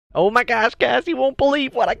Oh my gosh, guys, you won't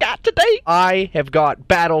believe what I got today. I have got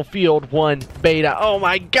Battlefield 1 beta. Oh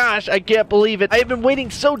my gosh, I can't believe it. I have been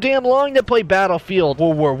waiting so damn long to play Battlefield.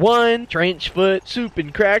 World War 1, Trench Foot, Soup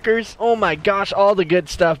and Crackers. Oh my gosh, all the good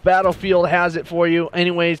stuff. Battlefield has it for you.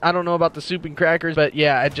 Anyways, I don't know about the Soup and Crackers, but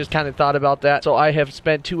yeah, I just kind of thought about that. So I have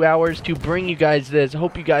spent 2 hours to bring you guys this. I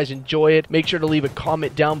hope you guys enjoy it. Make sure to leave a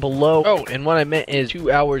comment down below. Oh, and what I meant is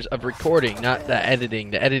 2 hours of recording, not the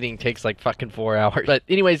editing. The editing takes like fucking 4 hours. But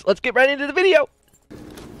anyways, let's get right into the video.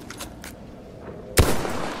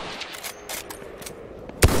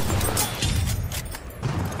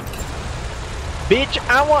 Bitch,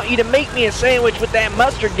 I want you to make me a sandwich with that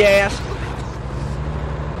mustard gas.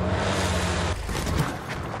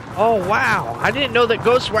 Oh wow, I didn't know that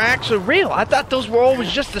ghosts were actually real. I thought those were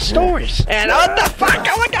always just the stories. And what the fuck?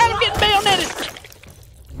 Oh my god, I'm getting bayoneted.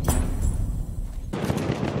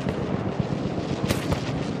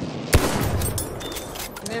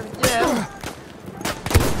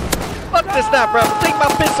 Fuck this now, bro. Take my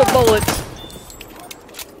pistol bullets.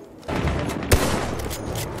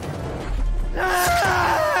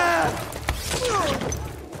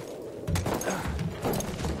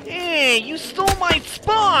 Hey, you stole my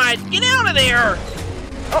spot. Get out of there.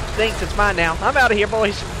 Oh, thanks. It's mine now. I'm out of here,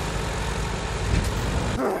 boys.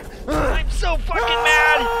 I'm so fucking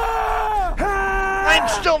mad. I'm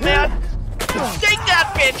still mad. Take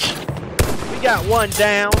that, bitch. We got 1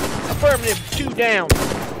 down. Affirmative, 2 down.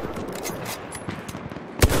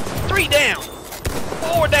 3 down.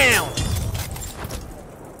 4 down.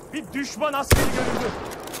 Bir düşman askeri görüldü.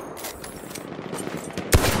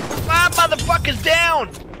 5 motherfuckers down.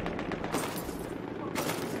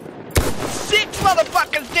 6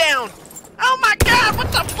 motherfuckers down. Oh my god,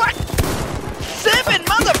 what the fuck? 7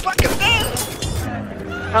 motherfuckers down.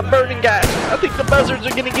 I'm burning, guys. I think the buzzards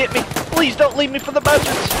are gonna get me. Please don't leave me for the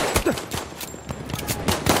buzzards.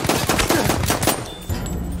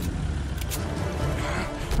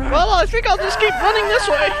 Well, I think I'll just keep running this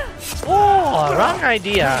way. Oh, wrong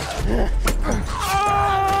idea.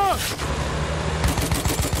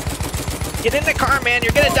 Get in the car, man.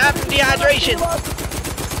 You're gonna die from dehydration.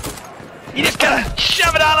 You just gotta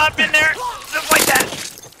shove it all up in there. Just like that.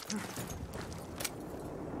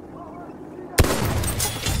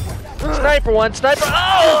 Sniper 1, sniper.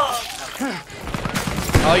 Oh!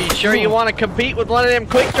 Oh, you sure you want to compete with one of them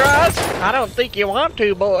quick draws? I don't think you want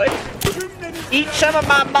to, boy. Eat some of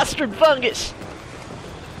my mustard fungus.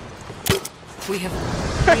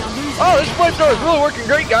 Oh, this flamethrower is really working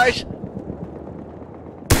great, guys.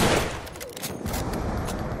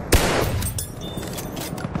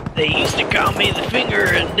 They used to call me the finger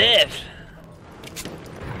of death.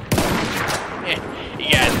 Yeah, you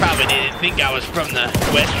guys probably didn't think I was from the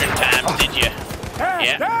Western times, did you?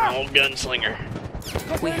 Yeah, I'm an old gunslinger.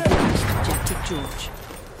 We have lost Objective George.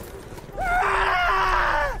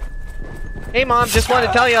 Hey Mom, just wanted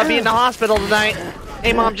to tell you I'll be in the hospital tonight.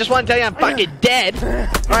 Hey Mom, just want to tell you I'm fucking dead.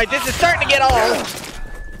 Alright, this is starting to get old.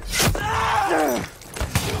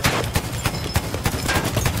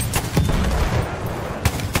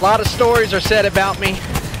 A lot of stories are said about me.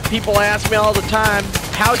 People ask me all the time,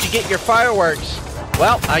 how'd you get your fireworks?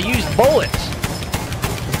 Well, I used bullets.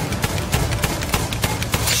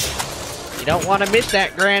 You don't want to miss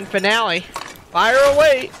that grand finale. Fire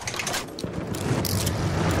away.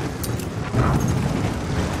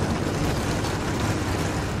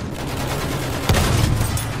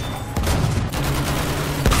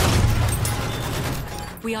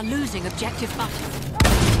 We are losing Objective Button.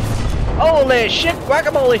 Holy shit,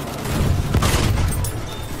 guacamole!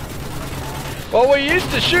 Well, we used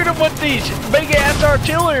to shoot them with these big-ass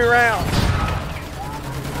artillery rounds.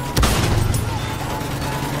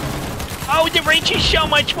 Oh, the range is so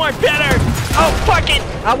much more better! Oh, fuck it!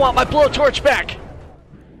 I want my blowtorch back!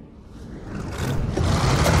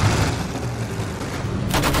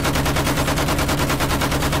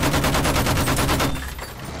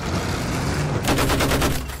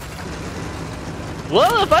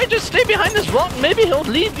 Well, if I just stay behind this rock, maybe he'll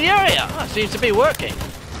leave the area. Oh, seems to be working.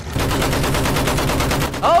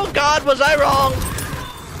 Oh God, was I wrong?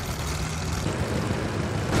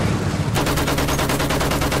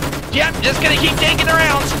 Yep, just gonna keep taking the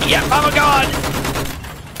rounds. Yep, I'm a god.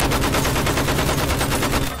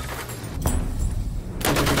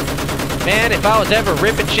 Man, if I was ever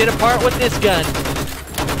ripping shit apart with this gun.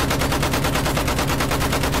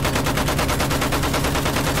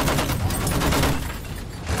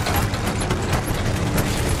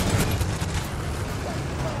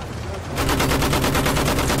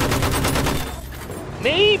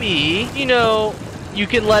 Maybe, you know, you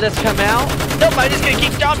can let us come out. Nope, I'm just gonna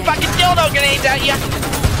keep throwing fucking dildo grenades at ya.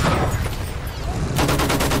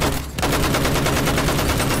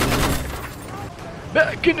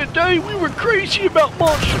 Back in the day, we were crazy about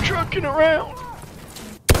monster trucking around.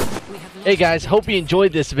 Hey guys, hope you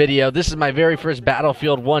enjoyed this video. This is my very first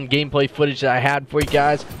Battlefield 1 gameplay footage that I had for you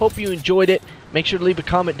guys. Hope you enjoyed it. Make sure to leave a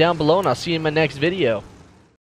comment down below, and I'll see you in my next video.